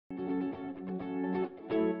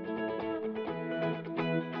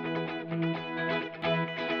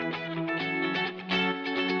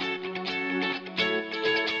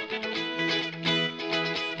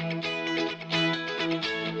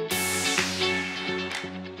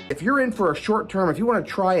If you're in for a short term, if you want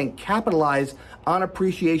to try and capitalize on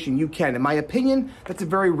appreciation, you can. In my opinion, that's a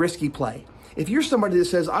very risky play. If you're somebody that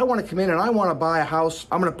says, I want to come in and I want to buy a house,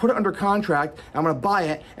 I'm going to put it under contract, I'm going to buy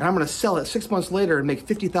it, and I'm going to sell it 6 months later and make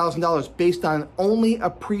 $50,000 based on only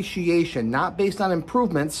appreciation, not based on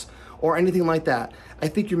improvements or anything like that, I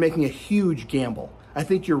think you're making a huge gamble. I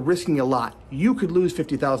think you're risking a lot. You could lose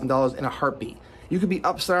 $50,000 in a heartbeat. You could be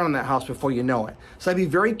upside down on that house before you know it. So I'd be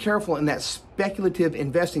very careful in that speculative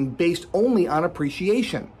investing based only on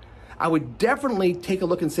appreciation. I would definitely take a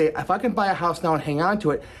look and say, if I can buy a house now and hang on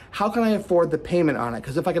to it, how can I afford the payment on it?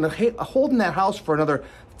 Because if I can hold in that house for another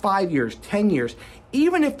 5 years, 10 years,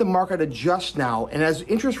 even if the market adjusts now, and as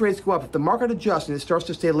interest rates go up, if the market adjusts and it starts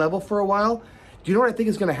to stay level for a while, do you know what I think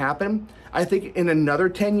is going to happen? I think in another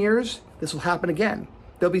 10 years, this will happen again.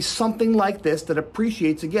 There'll be something like this that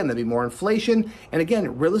appreciates again. There'll be more inflation. And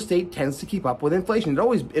again, real estate tends to keep up with inflation.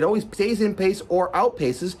 It always stays in pace or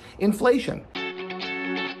outpaces inflation.